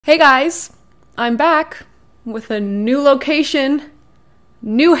Hey guys, I'm back with a new location,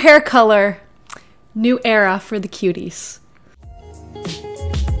 new hair color, new era for the cuties.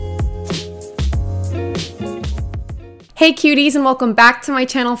 Hey cuties, and welcome back to my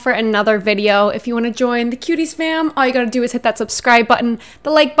channel for another video. If you want to join the cuties fam, all you gotta do is hit that subscribe button, the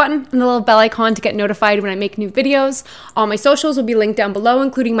like button, and the little bell icon to get notified when I make new videos. All my socials will be linked down below,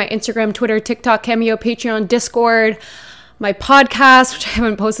 including my Instagram, Twitter, TikTok, Cameo, Patreon, Discord, my podcast, which I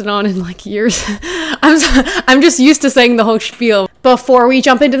haven't posted on in like years. I'm just used to saying the whole spiel. Before we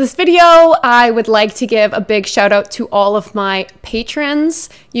jump into this video, I would like to give a big shout out to all of my patrons.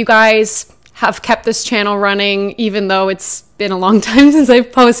 You guys have kept this channel running, even though it's been a long time since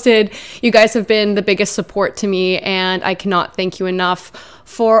I've posted. You guys have been the biggest support to me, and I cannot thank you enough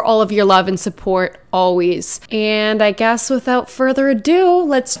for all of your love and support always. And I guess without further ado,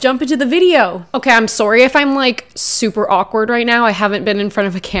 let's jump into the video. Okay, I'm sorry if I'm like super awkward right now. I haven't been in front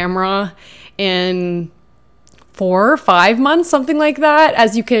of a camera in 4 or 5 months, something like that.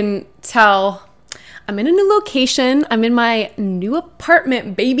 As you can tell, I'm in a new location. I'm in my new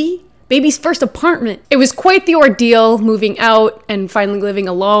apartment, baby's first apartment. It was quite the ordeal moving out and finally living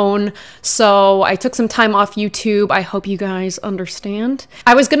alone, so I took some time off YouTube. I hope you guys understand.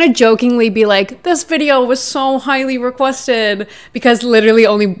 I was gonna jokingly be like, this video was so highly requested, because literally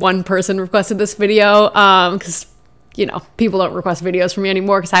only one person requested this video, because, you know, people don't request videos from me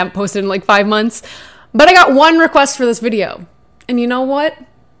anymore because I haven't posted in like 5 months. But I got one request for this video, and you know what?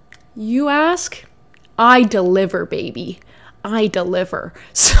 You ask, I deliver, baby. I deliver.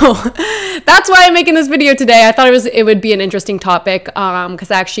 So that's why I'm making this video today. I thought it would be an interesting topic because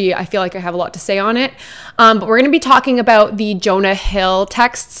actually I feel like I have a lot to say on it. But we're going to be talking about the Jonah Hill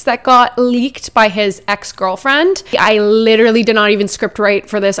texts that got leaked by his ex-girlfriend. I literally did not even script write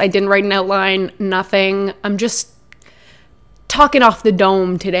for this. I didn't write an outline, nothing. I'm just talking off the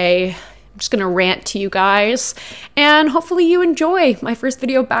dome today. I'm just going to rant to you guys, and hopefully you enjoy my first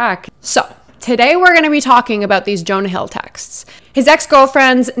video back. So today we're going to be talking about these Jonah Hill texts. His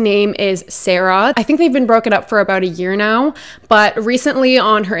ex-girlfriend's name is Sarah. I think they've been broken up for about a year now, but recently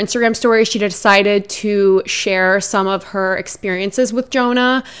on her Instagram story, she decided to share some of her experiences with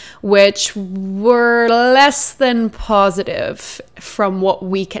Jonah, which were less than positive from what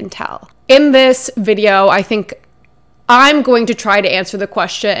we can tell. In this video, I think I'm going to try to answer the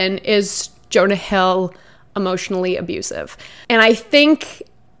question, is Jonah Hill emotionally abusive? And I think,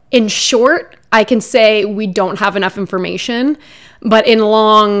 in short, I can say we don't have enough information, but in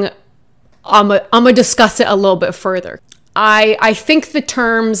long, I'm gonna discuss it a little bit further. I think the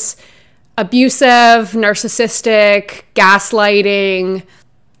terms abusive, narcissistic, gaslighting,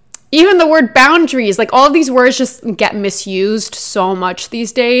 even the word boundaries, like all of these words just get misused so much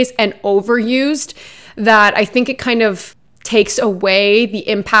these days and overused that I think it kind of takes away the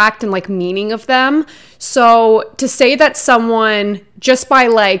impact and like meaning of them. So to say that someone, just by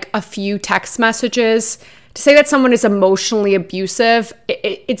like a few text messages, to say that someone is emotionally abusive,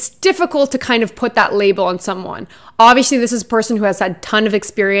 it's difficult to kind of put that label on someone. Obviously, this is a person who has had a ton of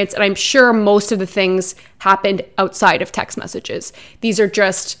experience, and I'm sure most of the things happened outside of text messages. These are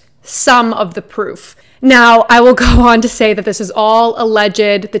just some of the proof. Now, I will go on to say that this is all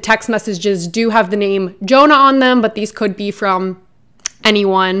alleged. The text messages do have the name Jonah on them, but these could be from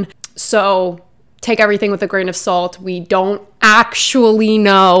anyone. So take everything with a grain of salt. We don't actually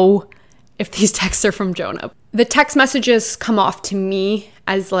know if these texts are from Jonah. The text messages come off to me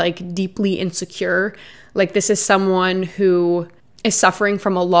as like deeply insecure. Like this is someone who is suffering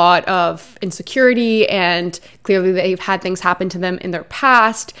from a lot of insecurity, and clearly they've had things happen to them in their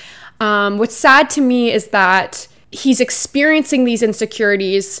past. What's sad to me is that he's experiencing these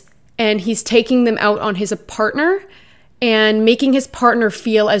insecurities and he's taking them out on his partner and making his partner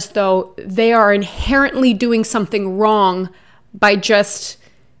feel as though they are inherently doing something wrong by just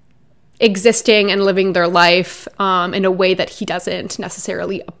existing and living their life in a way that he doesn't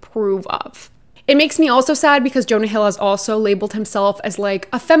necessarily approve of. It makes me also sad because Jonah Hill has also labeled himself as like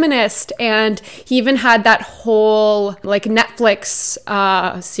a feminist, and he even had that whole like Netflix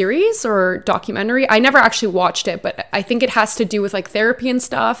series or documentary. I never actually watched it, but I think it has to do with like therapy and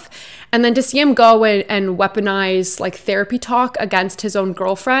stuff. And then to see him go and weaponize like therapy talk against his own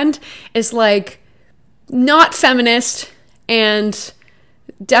girlfriend is like not feminist, and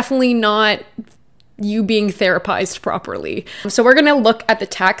definitely not you being therapized properly. So we're gonna look at the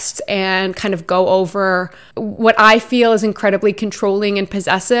text and kind of go over what I feel is incredibly controlling and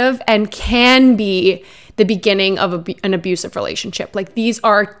possessive and can be the beginning of an abusive relationship. Like these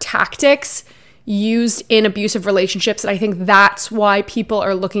are tactics used in abusive relationships, and I think that's why people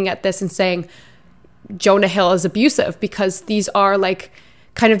are looking at this and saying Jonah Hill is abusive, because these are like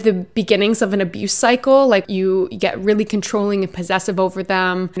kind of the beginnings of an abuse cycle. Like you get really controlling and possessive over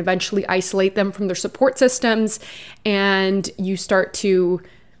them, and eventually isolate them from their support systems, and you start to,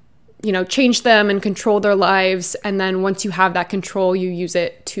 you know, change them and control their lives. And then once you have that control, you use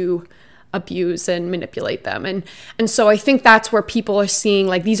it to abuse and manipulate them. And so I think that's where people are seeing,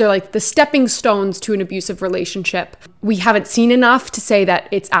 like, these are like the stepping stones to an abusive relationship. We haven't seen enough to say that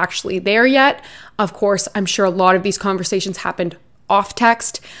it's actually there yet. Of course, I'm sure a lot of these conversations happened off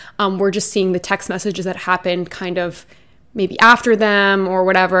text. We're just seeing the text messages that happened kind of maybe after them or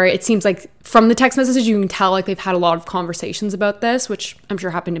whatever. It seems like from the text messages, you can tell like they've had a lot of conversations about this, which I'm sure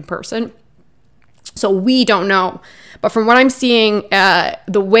happened in person. So we don't know. But from what I'm seeing,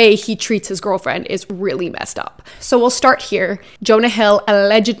 the way he treats his girlfriend is really messed up. So we'll start here. Jonah Hill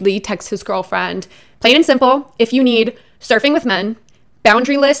allegedly texts his girlfriend, plain and simple, if you need surfing with men,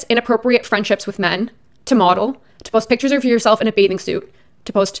 boundaryless, inappropriate friendships with men, to model, to post pictures of yourself in a bathing suit,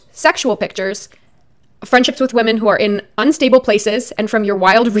 to post sexual pictures, friendships with women who are in unstable places and from your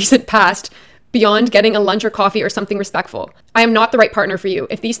wild recent past, beyond getting a lunch or coffee or something respectful. I am not the right partner for you.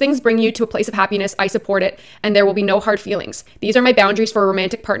 If these things bring you to a place of happiness, I support it, and there will be no hard feelings. These are my boundaries for a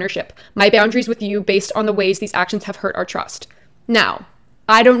romantic partnership. My boundaries with you based on the ways these actions have hurt our trust. Now,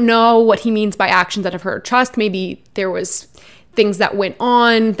 I don't know what he means by actions that have hurt our trust. Maybe there was things that went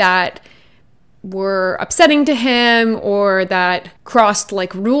on that were upsetting to him or that crossed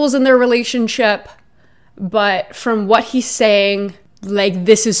like rules in their relationship. But from what he's saying, like,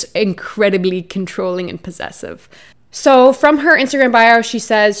 this is incredibly controlling and possessive. So from her Instagram bio, she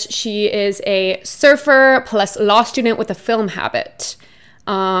says she is a surfer plus law student with a film habit.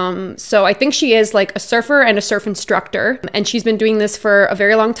 So I think she is like a surfer and a surf instructor, and she's been doing this for a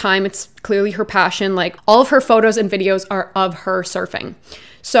very long time. It's clearly her passion. Like, all of her photos and videos are of her surfing.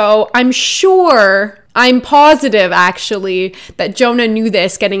 So I'm positive actually that Jonah knew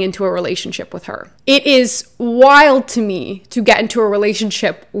this getting into a relationship with her. It is wild to me to get into a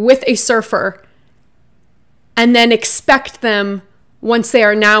relationship with a surfer and then expect them, once they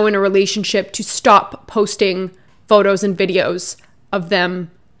are now in a relationship, to stop posting photos and videos of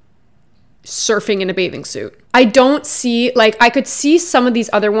them surfing in a bathing suit. I don't see, like, I could see some of these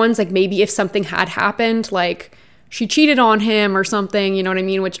other ones, like maybe if something had happened, like she cheated on him or something, you know what I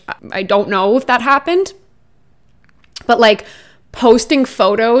mean? Which I don't know if that happened. But like posting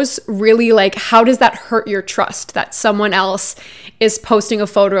photos, really, like, how does that hurt your trust that someone else is posting a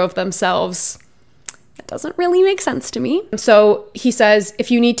photo of themselves? That doesn't really make sense to me. So he says, if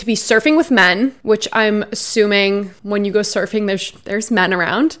you need to be surfing with men, which I'm assuming when you go surfing, there's men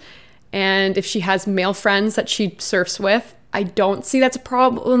around. And if she has male friends that she surfs with, I don't see that's a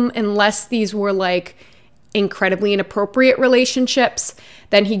problem unless these were like incredibly inappropriate relationships.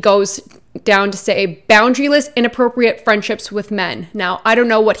 Then he goes down to say boundaryless, inappropriate friendships with men. Now, I don't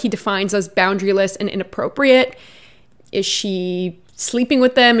know what he defines as boundaryless and inappropriate. Is she sleeping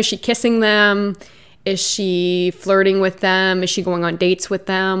with them? Is she kissing them? Is she flirting with them? Is she going on dates with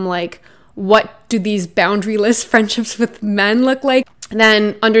them? Like, what do these boundaryless friendships with men look like? And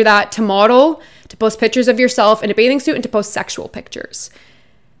then under that, to model, to post pictures of yourself in a bathing suit, and to post sexual pictures.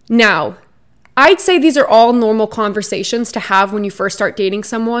 Now, I'd say these are all normal conversations to have when you first start dating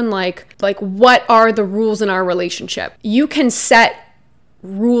someone. Like what are the rules in our relationship? You can set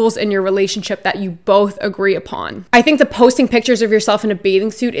rules in your relationship that you both agree upon. I think the posting pictures of yourself in a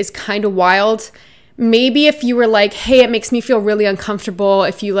bathing suit is kind of wild. Maybe if you were like, hey, it makes me feel really uncomfortable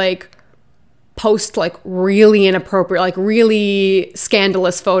if you like post like really inappropriate, like really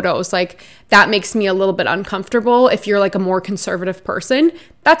scandalous photos, like that makes me a little bit uncomfortable. If you're like a more conservative person,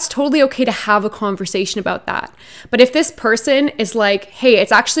 that's totally okay to have a conversation about that. But if this person is like, hey,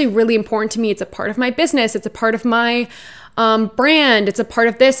 it's actually really important to me, it's a part of my business, it's a part of my brand, it's a part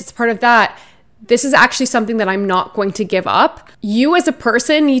of this, it's part of that, this is actually something that I'm not going to give up. You as a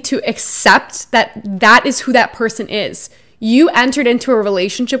person need to accept that that is who that person is. You entered into a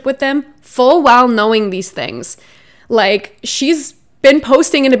relationship with them full well knowing these things. Like, she's been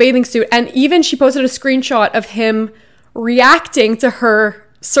posting in a bathing suit, and even she posted a screenshot of him reacting to her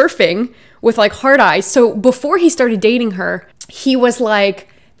surfing with like hard eyes. So before he started dating her, he was like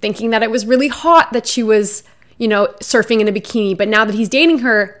thinking that it was really hot that she was, you know, surfing in a bikini. But now that he's dating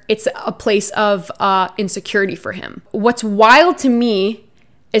her, it's a place of insecurity for him. What's wild to me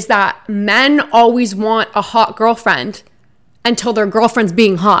is that men always want a hot girlfriend until their girlfriend's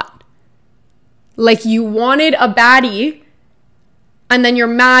being hot. Like, you wanted a baddie, and then you're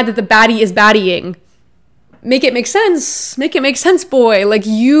mad that the baddie is baddieing. Make it make sense. Make it make sense, boy. Like,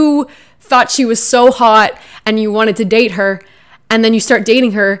 you thought she was so hot, and you wanted to date her, and then you start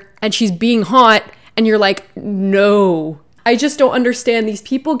dating her, and she's being hot, and you're like, no, I just don't understand. These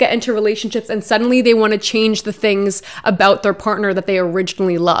people get into relationships and suddenly they want to change the things about their partner that they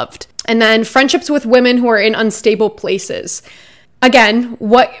originally loved. And then friendships with women who are in unstable places. Again,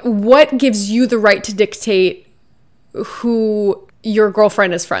 what gives you the right to dictate who your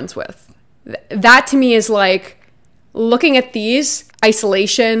girlfriend is friends with? That to me is like, looking at these,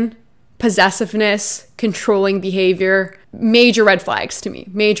 isolation, possessiveness, controlling behavior, major red flags to me,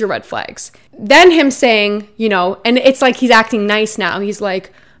 major red flags. Then him saying, you know, and it's like he's acting nice now. He's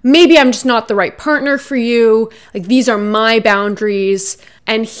like, maybe I'm just not the right partner for you. Like, these are my boundaries.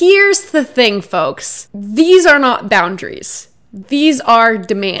 And here's the thing, folks. These are not boundaries. These are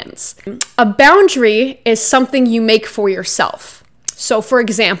demands. A boundary is something you make for yourself. So for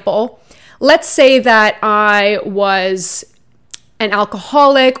example, let's say that I was an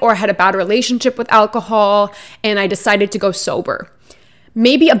alcoholic or had a bad relationship with alcohol and I decided to go sober.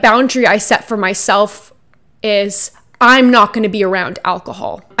 Maybe a boundary I set for myself is I'm not going to be around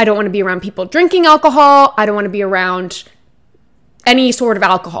alcohol. I don't want to be around people drinking alcohol. I don't want to be around any sort of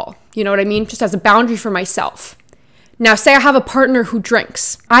alcohol. You know what I mean? Just as a boundary for myself. Now, say I have a partner who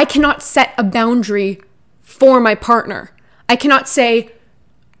drinks. I cannot set a boundary for my partner. I cannot say,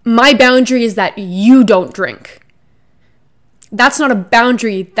 my boundary is that you don't drink. That's not a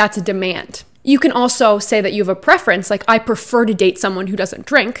boundary, that's a demand. You can also say that you have a preference, like I prefer to date someone who doesn't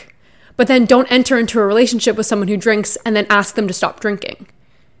drink, but then don't enter into a relationship with someone who drinks and then ask them to stop drinking.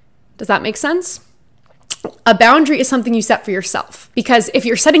 Does that make sense? A boundary is something you set for yourself, because if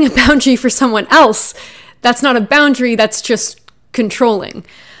you're setting a boundary for someone else, that's not a boundary, that's just controlling.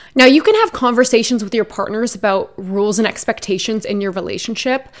 Now, you can have conversations with your partners about rules and expectations in your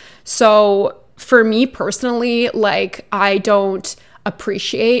relationship. So for me personally, like, I don't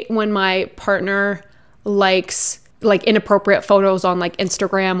appreciate when my partner likes like inappropriate photos on like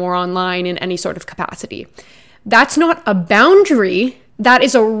Instagram or online in any sort of capacity. That's not a boundary. That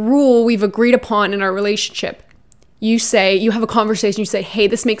is a rule we've agreed upon in our relationship. You have a conversation, you say, hey,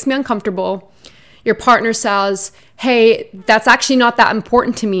 this makes me uncomfortable. Your partner says, hey, that's actually not that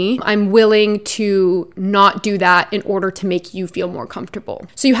important to me. I'm willing to not do that in order to make you feel more comfortable.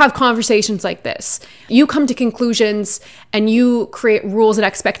 So you have conversations like this. You come to conclusions and you create rules and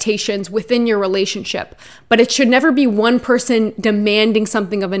expectations within your relationship, but it should never be one person demanding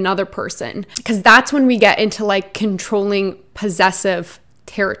something of another person, because that's when we get into like controlling, possessive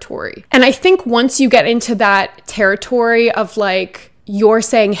territory. And I think once you get into that territory of like, you're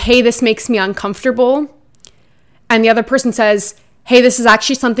saying, hey, this makes me uncomfortable, and the other person says, hey, this is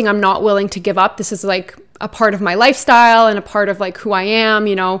actually something I'm not willing to give up. This is like a part of my lifestyle and a part of like who I am,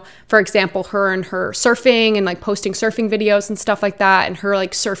 you know, for example, her and her surfing and like posting surfing videos and stuff like that, and her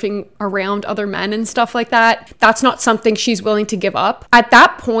like surfing around other men and stuff like that. That's not something she's willing to give up. At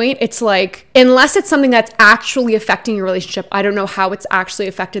that point, it's like, unless it's something that's actually affecting your relationship, I don't know how it's actually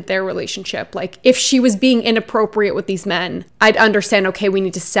affected their relationship. Like if she was being inappropriate with these men, I'd understand, okay, we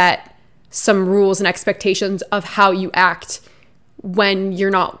need to set some rules and expectations of how you act when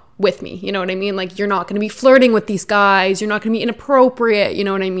you're not with me, you know what I mean? Like, you're not going to be flirting with these guys, you're not going to be inappropriate, you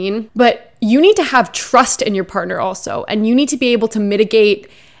know what I mean? But you need to have trust in your partner also, and you need to be able to mitigate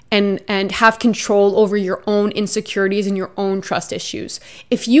and have control over your own insecurities and your own trust issues.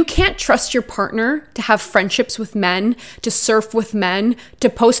 If you can't trust your partner to have friendships with men, to surf with men, to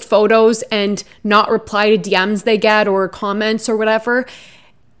post photos and not reply to DMs they get or comments or whatever,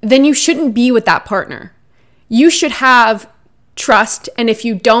 then you shouldn't be with that partner. You should have trust, and if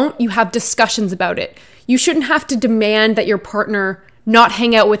you don't, you have discussions about it. You shouldn't have to demand that your partner not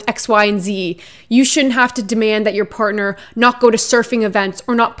hang out with X, Y, and Z. You shouldn't have to demand that your partner not go to surfing events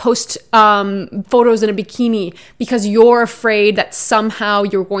or not post photos in a bikini because you're afraid that somehow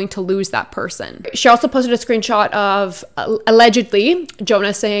you're going to lose that person. She also posted a screenshot of allegedly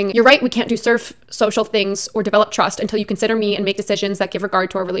Jonah saying, "You're right, we can't do surf social things or develop trust until you consider me and make decisions that give regard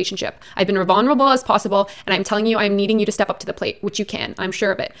to our relationship. I've been as vulnerable as possible, and I'm telling you I'm needing you to step up to the plate," which you can, I'm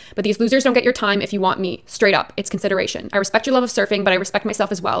sure of it. "But these losers don't get your time if you want me. Straight up, it's consideration. I respect your love of surfing, but I respect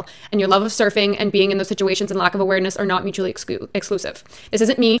myself as well. And your love of surfing and being in those situations and lack of awareness are not mutually exclusive. This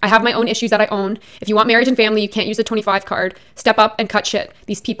isn't me. I have my own issues that I own. If you want marriage and family, you can't use the 25 card. Step up and cut shit.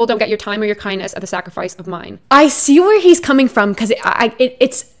 These people don't get your time or your kindness at the sacrifice of mine." I see where he's coming from, because I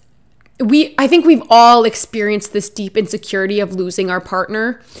think we've all experienced this deep insecurity of losing our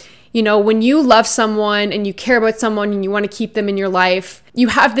partner. You know, when you love someone and you care about someone and you want to keep them in your life, you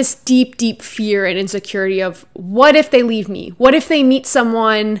have this deep, deep fear and insecurity of, what if they leave me? What if they meet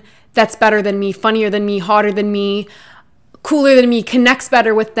someone that's better than me, funnier than me, hotter than me, cooler than me, connects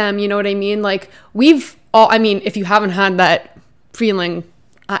better with them? You know what I mean? Like, we've all, I mean, if you haven't had that feeling,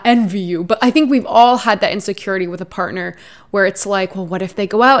 envy you. But I think we've all had that insecurity with a partner where it's like, well, what if they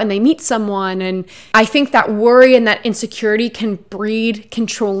go out and they meet someone? And I think that worry and that insecurity can breed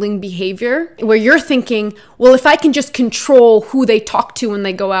controlling behavior, where you're thinking, well, if I can just control who they talk to when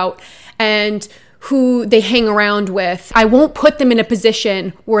they go out and who they hang around with, I won't put them in a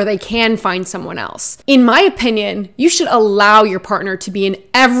position where they can find someone else. In my opinion, you should allow your partner to be in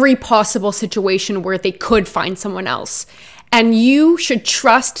every possible situation where they could find someone else. And you should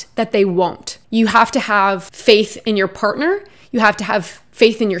trust that they won't. You have to have faith in your partner. You have to have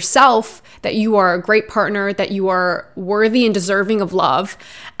faith in yourself that you are a great partner, that you are worthy and deserving of love,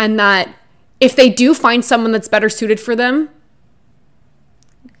 and that if they do find someone that's better suited for them,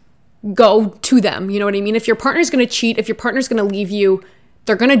 go to them. You know what I mean? If your partner's going to cheat, if your partner's going to leave you,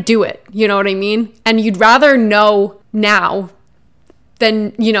 they're going to do it. You know what I mean? And you'd rather know now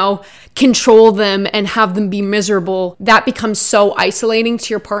than, you know, control them and have them be miserable. That becomes so isolating to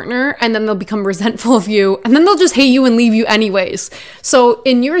your partner, and then they'll become resentful of you, and then they'll just hate you and leave you anyways. So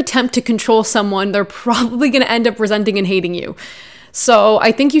in your attempt to control someone, they're probably going to end up resenting and hating you. So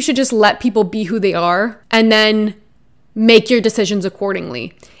I think you should just let people be who they are and then make your decisions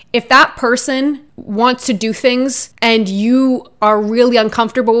accordingly. If that person wants to do things and you are really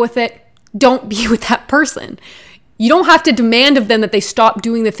uncomfortable with it, don't be with that person. You don't have to demand of them that they stop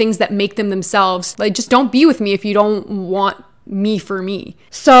doing the things that make them themselves. Like, just don't be with me if you don't want me for me.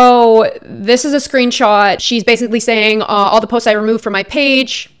 So this is a screenshot. She's basically saying all the posts I removed from my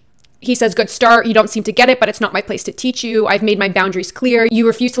page. He says, good start. You don't seem to get it, but it's not my place to teach you. I've made my boundaries clear. You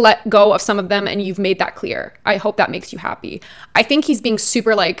refuse to let go of some of them, and you've made that clear. I hope that makes you happy. I think he's being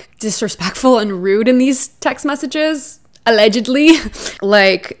super like disrespectful and rude in these text messages, allegedly.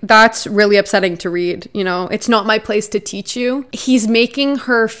 Like, that's really upsetting to read. You know, it's not my place to teach you. He's making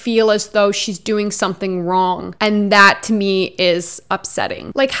her feel as though she's doing something wrong. And that to me is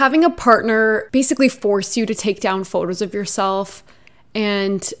upsetting. Like, having a partner basically force you to take down photos of yourself.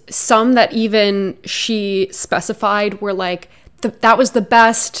 And some that even she specified were like, that was the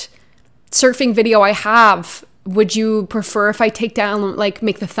best surfing video I have. Would you prefer if I take down, like,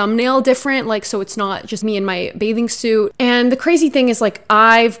 make the thumbnail different? Like, so it's not just me in my bathing suit. And the crazy thing is, like,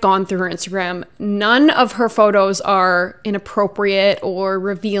 I've gone through her Instagram. None of her photos are inappropriate or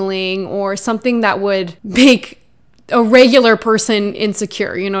revealing or something that would make a regular person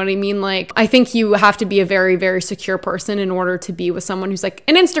insecure, you know what I mean? Like, I think you have to be a very, very secure person in order to be with someone who's like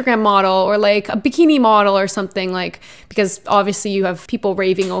an Instagram model or like a bikini model or something, like, because obviously you have people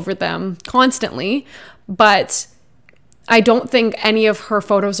raving over them constantly. But I don't think any of her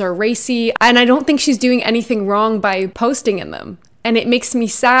photos are racy, and I don't think she's doing anything wrong by posting in them. And it makes me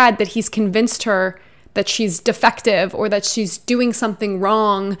sad that he's convinced her that she's defective or that she's doing something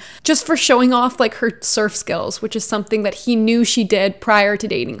wrong just for showing off like her surf skills, which is something that he knew she did prior to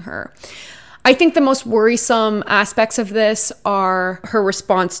dating her. I think the most worrisome aspects of this are her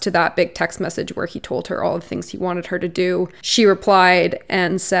response to that big text message where he told her all the things he wanted her to do. She replied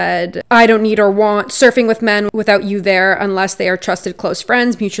and said, I don't need or want surfing with men without you there unless they are trusted close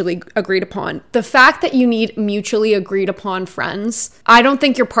friends, mutually agreed upon. The fact that you need mutually agreed upon friends, I don't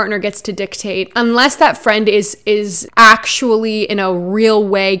think your partner gets to dictate unless that friend is actually in a real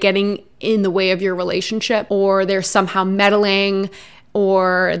way getting in the way of your relationship, or they're somehow meddling,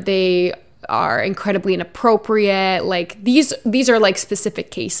 or they are incredibly inappropriate. Like, these are like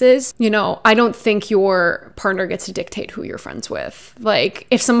specific cases. You know, I don't think your partner gets to dictate who you're friends with. Like,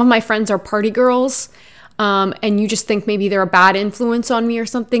 if some of my friends are party girls, and you just think maybe they're a bad influence on me or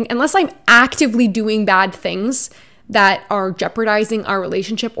something, unless I'm actively doing bad things that are jeopardizing our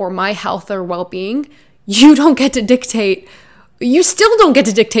relationship or my health or well-being, you don't get to dictate. You still don't get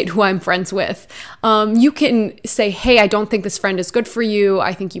to dictate who I'm friends with. You can say, hey, I don't think this friend is good for you.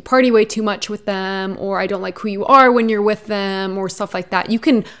 I think you party way too much with them, or I don't like who you are when you're with them, or stuff like that. You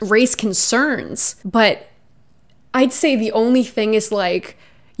can raise concerns, but I'd say the only thing is, like,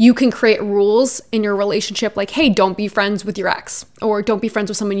 you can create rules in your relationship, like, hey, don't be friends with your ex, or don't be friends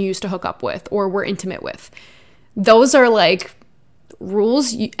with someone you used to hook up with or were intimate with. Those are like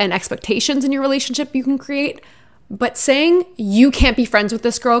rules and expectations in your relationship you can create. But saying you can't be friends with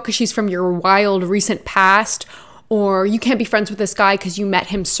this girl because she's from your wild recent past, or you can't be friends with this guy because you met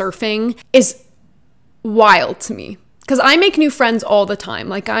him surfing, is wild to me. Because I make new friends all the time.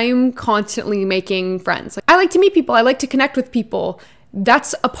 Like, I'm constantly making friends. Like, I like to meet people. I like to connect with people.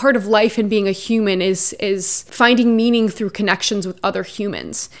 That's a part of life and being a human, is finding meaning through connections with other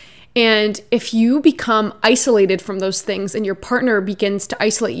humans. And if you become isolated from those things and your partner begins to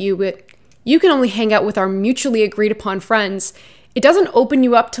isolate you, but you can only hang out with our mutually agreed upon friends, it doesn't open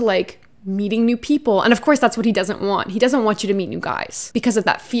you up to like meeting new people. And of course, that's what he doesn't want. He doesn't want you to meet new guys because of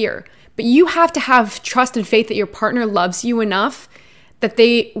that fear. But you have to have trust and faith that your partner loves you enough that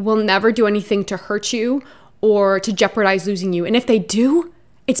they will never do anything to hurt you or to jeopardize losing you. And if they do,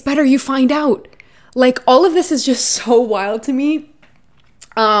 it's better you find out. Like, all of this is just so wild to me.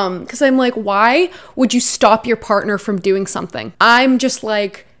 Because I'm like, why would you stop your partner from doing something? I'm just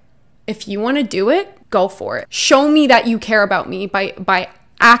like, if you want to do it, go for it. Show me that you care about me by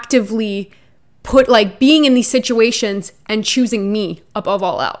actively being in these situations and choosing me above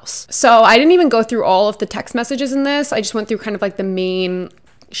all else. So I didn't even go through all of the text messages in this. I just went through kind of like the main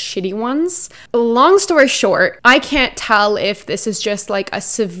shitty ones. Long story short, I can't tell if this is just like a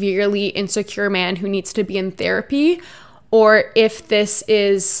severely insecure man who needs to be in therapy, or if this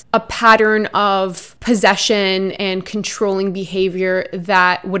is a pattern of possession and controlling behavior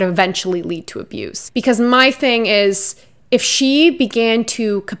that would eventually lead to abuse. Because my thing is, if she began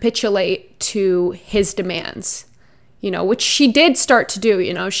to capitulate to his demands, which she did start to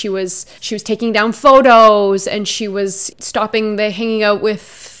do, she was taking down photos, and she was stopping the hanging out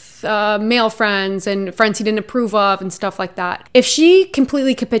with male friends and friends he didn't approve of and stuff like that. If she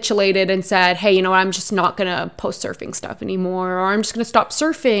completely capitulated and said, hey, I'm just not gonna post surfing stuff anymore, or I'm just gonna stop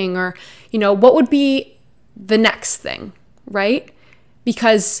surfing, or, what would be the next thing, right?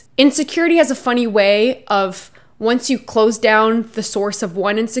 Because insecurity has a funny way of, once you close down the source of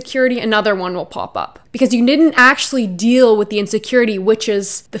one insecurity, another one will pop up. Because you didn't actually deal with the insecurity, which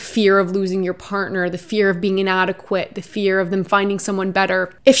is the fear of losing your partner, the fear of being inadequate, the fear of them finding someone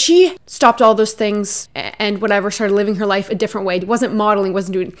better. If she stopped all those things and whatever, started living her life a different way, wasn't modeling,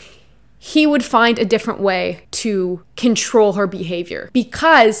 wasn't doing, he would find a different way to control her behavior,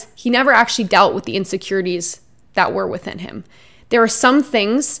 because he never actually dealt with the insecurities that were within him. There are some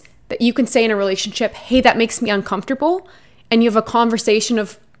things that you can say in a relationship, hey, that makes me uncomfortable. And you have a conversation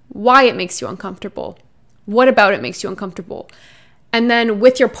of why it makes you uncomfortable. What about it makes you uncomfortable? And then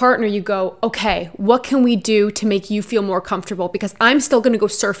with your partner, you go, okay, what can we do to make you feel more comfortable? Because I'm still going to go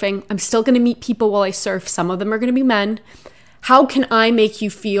surfing. I'm still going to meet people while I surf. Some of them are going to be men. How can I make you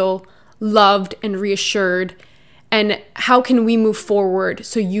feel loved and reassured? And how can we move forward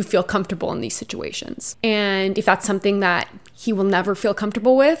so you feel comfortable in these situations? And if that's something that he will never feel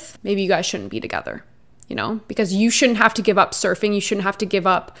comfortable with, maybe you guys shouldn't be together, because you shouldn't have to give up surfing. You shouldn't have to give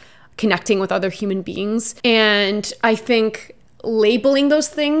up connecting with other human beings. And I think labeling those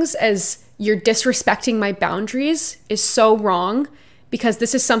things as you're disrespecting my boundaries is so wrong, because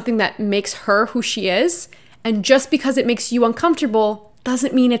this is something that makes her who she is. And just because it makes you uncomfortable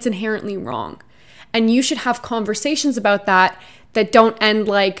doesn't mean it's inherently wrong. And you should have conversations about that don't end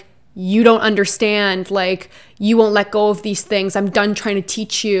like, you don't understand, like, you won't let go of these things, I'm done trying to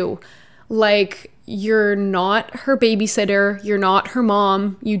teach you. Like, you're not her babysitter, you're not her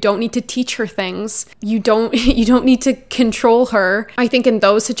mom, you don't need to teach her things, you don't need to control her. I think in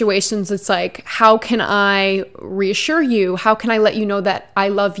those situations, it's like, how can I reassure you? How can I let you know that I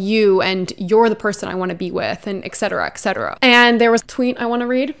love you and you're the person I want to be with, and et cetera, et cetera. And there was a tweet I want to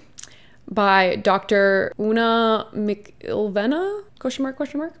read by Dr. Una McIlvena, question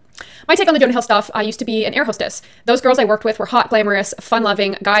mark. My take on the Jonah Hill stuff, I used to be an air hostess. Those girls I worked with were hot, glamorous,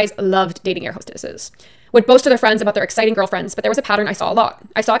 fun-loving. Guys loved dating air hostesses. Would boast to their friends about their exciting girlfriends, but there was a pattern I saw a lot.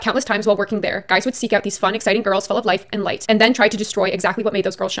 I saw it countless times while working there. Guys would seek out these fun, exciting girls full of life and light, and then try to destroy exactly what made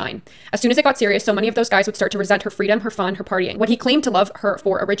those girls shine. As soon as it got serious, so many of those guys would start to resent her freedom, her fun, her partying, what he claimed to love her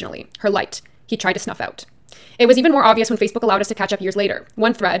for originally, her light. He tried to snuff out. It was even more obvious when Facebook allowed us to catch up years later.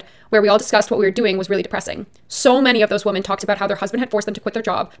 One thread, where we all discussed what we were doing, was really depressing. So many of those women talked about how their husband had forced them to quit their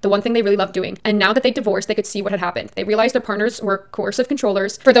job, the one thing they really loved doing, and now that they divorced, they could see what had happened. They realized their partners were coercive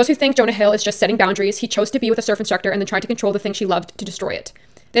controllers. For those who think Jonah Hill is just setting boundaries, he chose to be with a surf instructor and then tried to control the thing she loved to destroy it.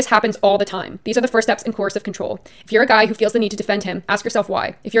 This happens all the time. These are the first steps in coercive control. If you're a guy who feels the need to defend him, ask yourself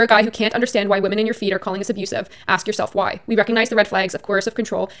why. If you're a guy who can't understand why women in your feed are calling us abusive, ask yourself why. We recognize the red flags of coercive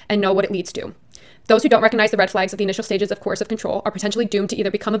control and know what it leads to. Those who don't recognize the red flags of the initial stages of coercive control are potentially doomed to either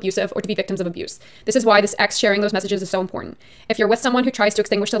become abusive or to be victims of abuse. This is why this X sharing those messages is so important. If you're with someone who tries to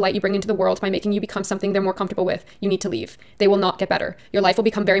extinguish the light you bring into the world by making you become something they're more comfortable with, you need to leave. They will not get better. Your life will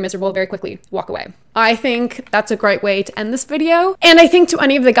become very miserable very quickly. Walk away. I think that's a great way to end this video. And I think to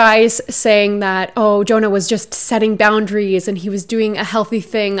any of the guys saying that, oh, Jonah was just setting boundaries and he was doing a healthy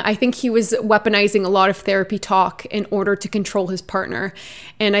thing, I think he was weaponizing a lot of therapy talk in order to control his partner.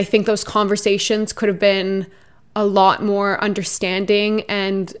 And I think those conversations could have been a lot more understanding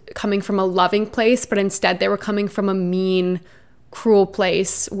and coming from a loving place, but instead they were coming from a mean cruel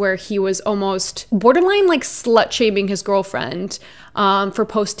place where he was almost borderline like slut shaming his girlfriend for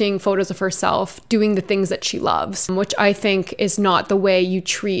posting photos of herself doing the things that she loves, which I think is not the way you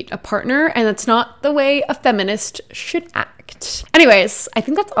treat a partner, and that's not the way a feminist should act. Anyways, I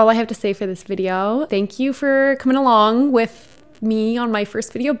think that's all I have to say for this video. Thank you for coming along with me on my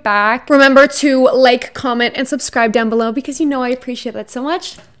first video back. Remember to like, comment, and subscribe down below because you know I appreciate that so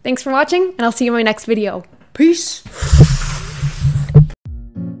much. Thanks for watching, and I'll see you in my next video. Peace.